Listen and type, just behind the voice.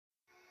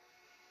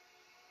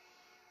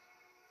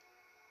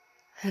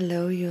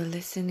Hello, you're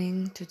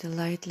listening to the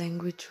Light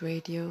Language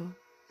Radio,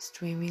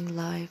 streaming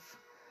live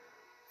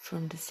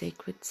from the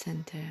Sacred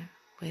Center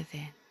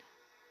within.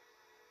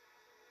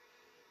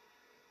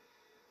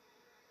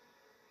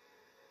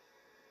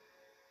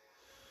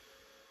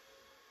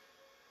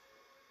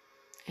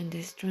 In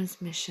this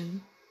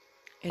transmission,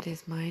 it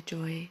is my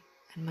joy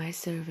and my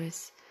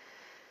service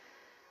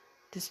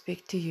to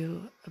speak to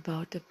you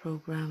about the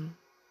program,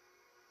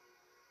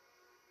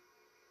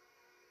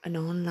 an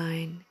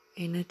online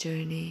inner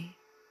journey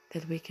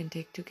that we can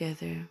take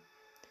together,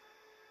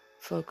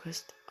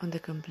 focused on the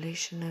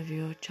completion of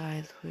your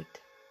childhood.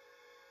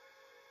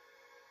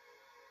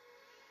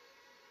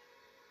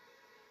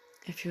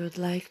 If you would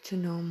like to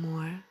know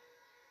more,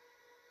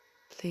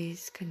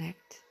 please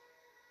connect.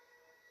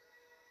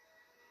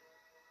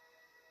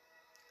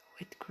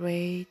 With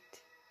great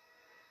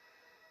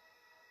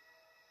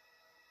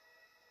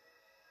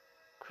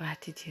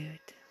gratitude,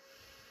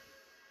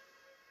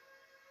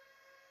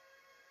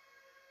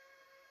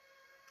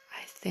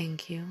 I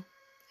thank you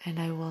and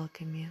I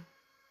welcome you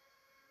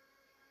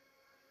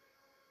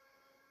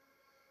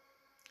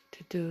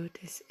to do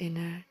this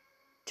inner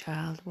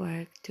child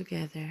work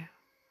together.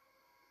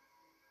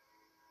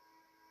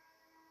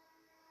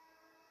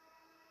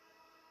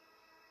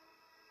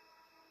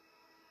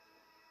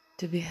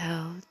 To be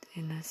held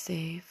in a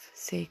safe,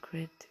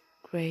 sacred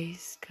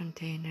grace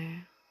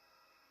container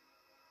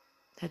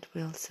that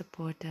will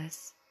support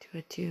us to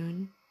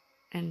attune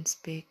and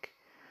speak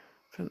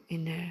from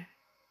inner,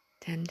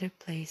 tender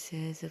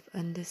places of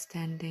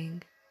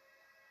understanding,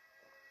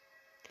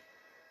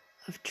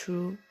 of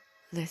true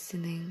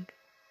listening,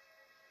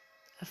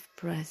 of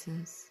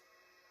presence,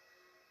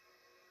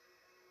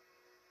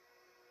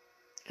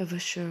 of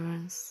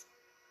assurance,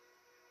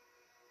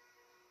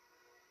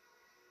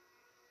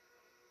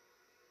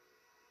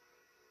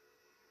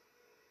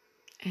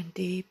 and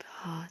deep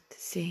heart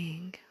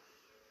seeing.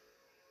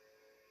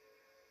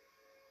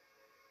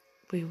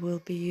 We will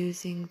be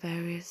using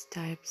various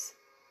types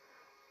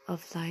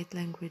of light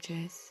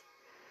languages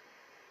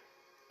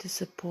to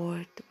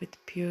support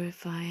with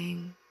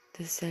purifying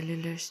the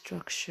cellular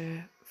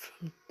structure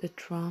from the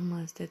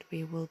traumas that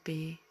we will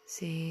be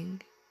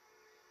seeing.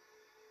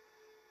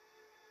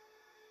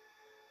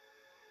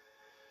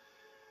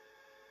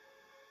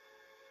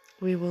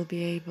 We will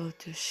be able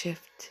to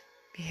shift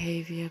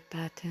behavior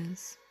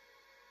patterns,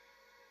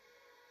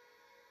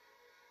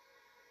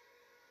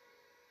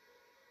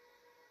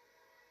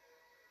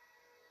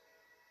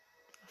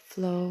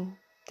 flow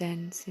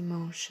dense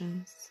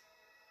emotions,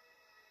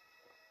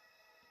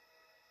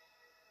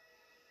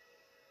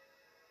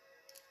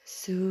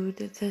 soothe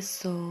the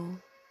soul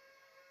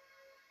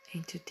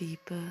into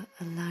deeper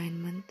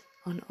alignment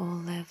on all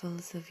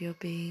levels of your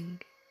being.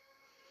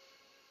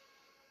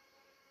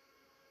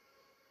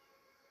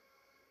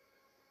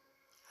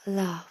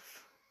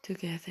 Laugh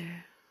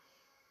together,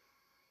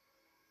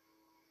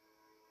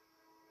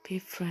 be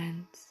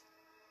friends,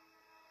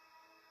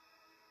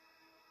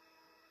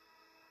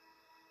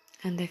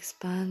 and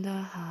expand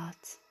our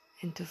hearts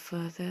into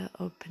further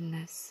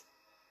openness.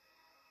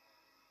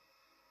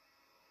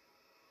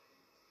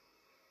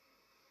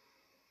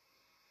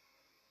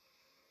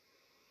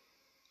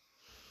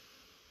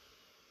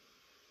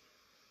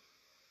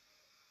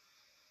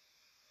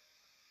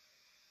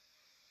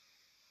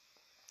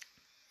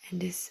 In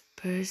this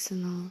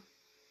personal,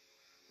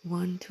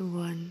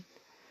 one-to-one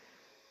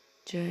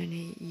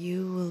journey,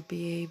 you will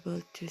be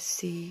able to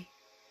see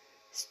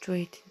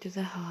straight into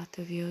the heart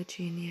of your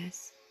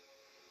genius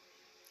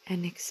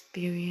and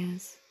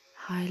experience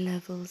high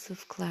levels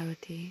of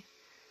clarity.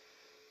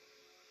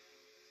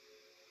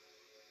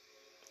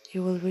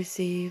 You will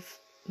receive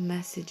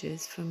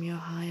messages from your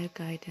higher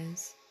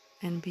guidance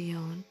and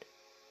beyond.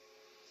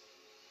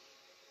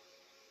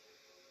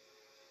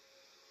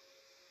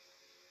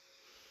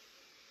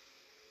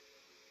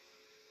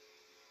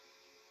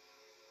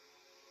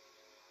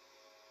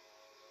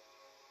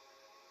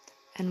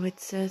 And with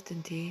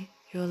certainty,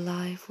 your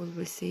life will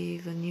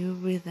receive a new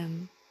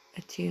rhythm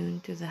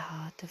attuned to the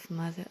heart of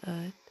Mother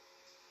Earth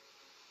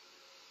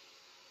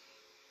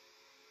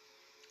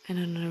and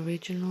an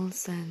original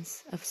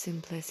sense of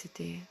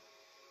simplicity,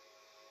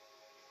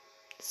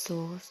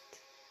 sourced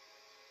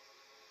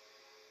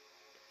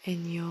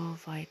in your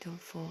vital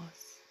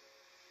force.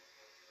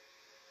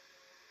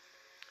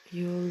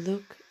 You will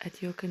look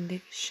at your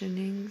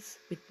conditionings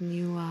with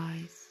new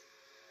eyes.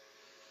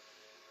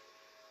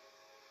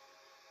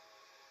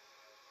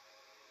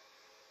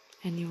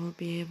 And you will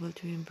be able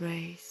to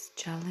embrace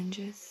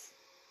challenges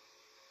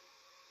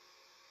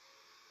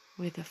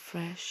with a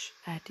fresh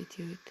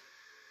attitude.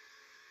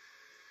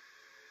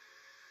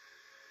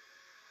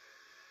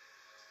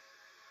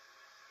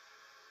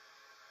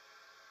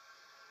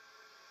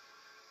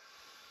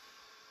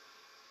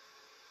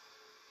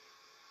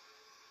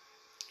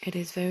 It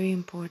is very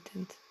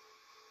important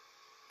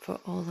for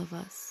all of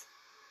us,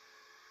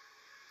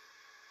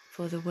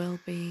 for the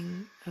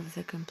well-being of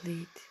the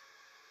complete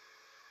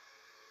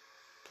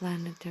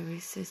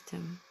planetary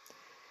system,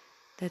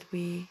 that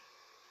we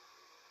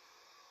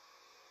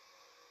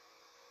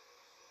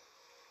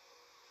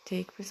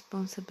take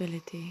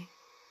responsibility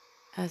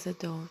as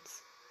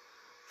adults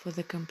for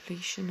the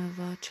completion of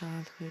our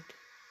childhood.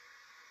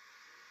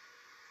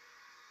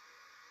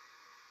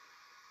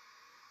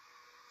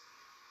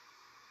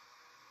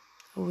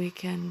 We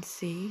can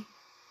see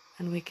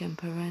and we can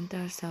parent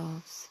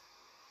ourselves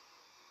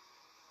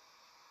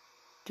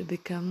to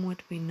become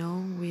what we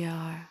know we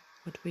are,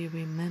 what we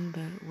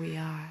remember we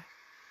are,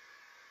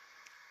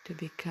 to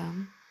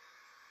become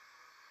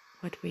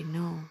what we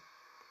know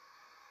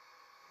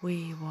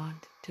we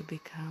want to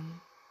become.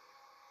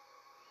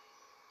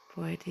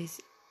 For it is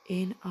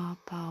in our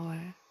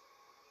power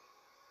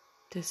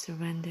to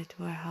surrender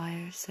to our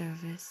higher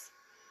service,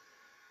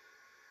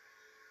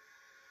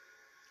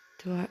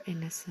 to our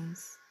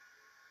innocence,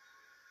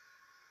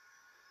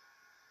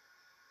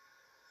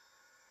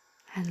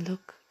 and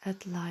look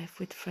at life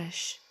with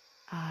fresh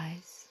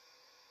eyes,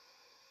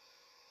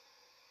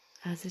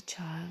 as a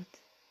child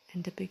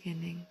in the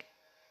beginning,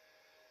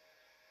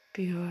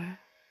 pure,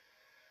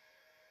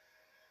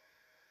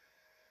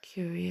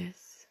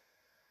 curious,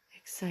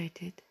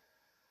 excited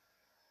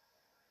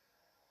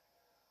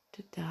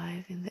to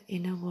dive in the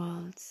inner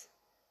worlds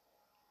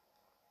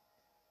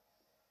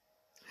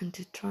and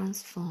to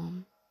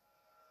transform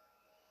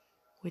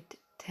with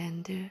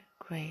tender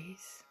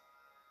grace.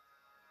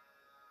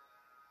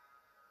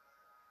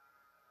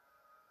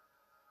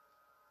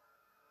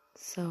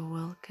 So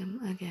welcome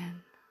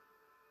again.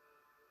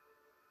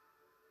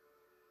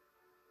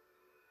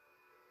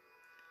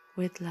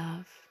 With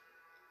love.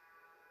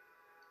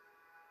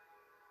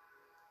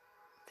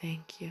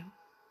 Thank you.